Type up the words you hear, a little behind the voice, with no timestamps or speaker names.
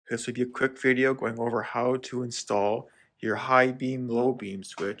This will be a quick video going over how to install your high beam, low beam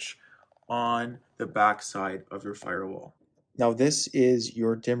switch on the back side of your firewall. Now this is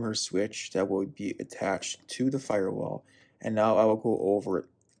your dimmer switch that will be attached to the firewall, and now I will go over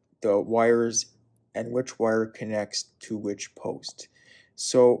the wires and which wire connects to which post.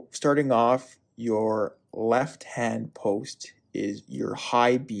 So starting off, your left hand post is your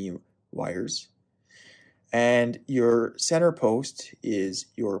high beam wires, and your center post is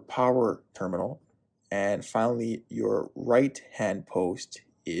your power terminal, and finally your right hand post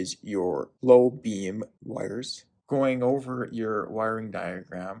is your low beam wires. Going over your wiring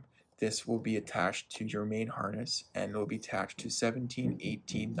diagram, this will be attached to your main harness, and it will be attached to 17,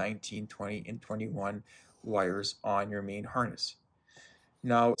 18, 19, 20, and 21 wires on your main harness.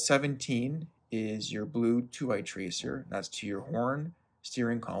 Now 17 is your blue 2-way tracer, that's to your horn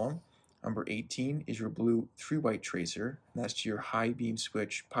steering column. Number 18 is your blue 3-way tracer, and that's to your high beam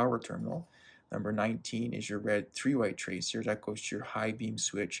switch power terminal. Number 19 is your red 3-way tracer, that goes to your high beam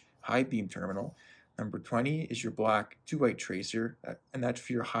switch high beam terminal. Number 20 is your black 2-way tracer, and that's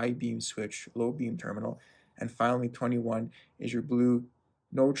for your high beam switch low beam terminal. And finally 21 is your blue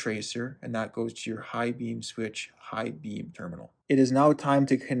no tracer, and that goes to your high beam switch high beam terminal. It is now time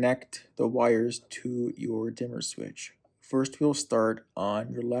to connect the wires to your dimmer switch. First, we'll start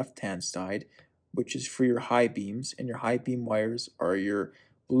on your left-hand side, which is for your high beams, and your high beam wires are your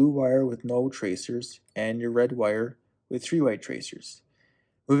blue wire with no tracers and your red wire with 3-way tracers.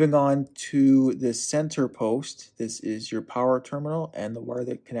 Moving on to the center post, this is your power terminal, and the wire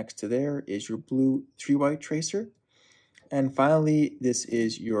that connects to there is your blue 3-way tracer. And finally, this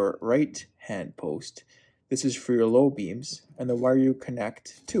is your right-hand post. This is for your low beams, and the wire you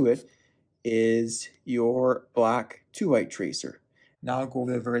connect to it is your black 2-way tracer. Now I'll go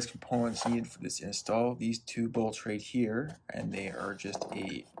over the various components needed for this install. These two bolts right here, and they are just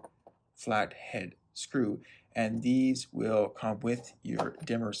a flat head screw, and these will come with your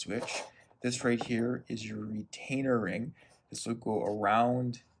dimmer switch. This right here is your retainer ring. This will go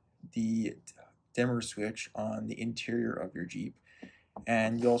around the dimmer switch on the interior of your Jeep,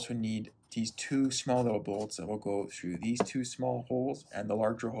 and you also need these two small little bolts that will go through these two small holes, and the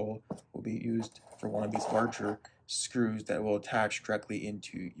larger hole will be used for one of these larger screws that will attach directly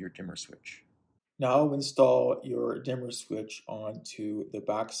into your dimmer switch. Now install your dimmer switch onto the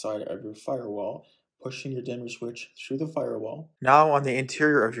back side of your firewall, pushing your dimmer switch through the firewall. Now on the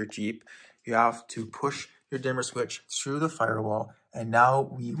interior of your Jeep, you have to push your dimmer switch through the firewall, and now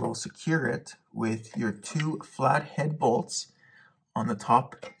we will secure it with your two flat head bolts on the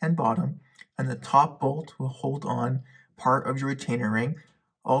top and bottom, and the top bolt will hold on part of your retainer ring.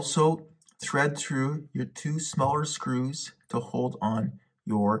 Also thread through your two smaller screws to hold on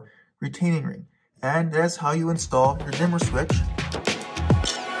your retaining ring. And that's how you install your dimmer switch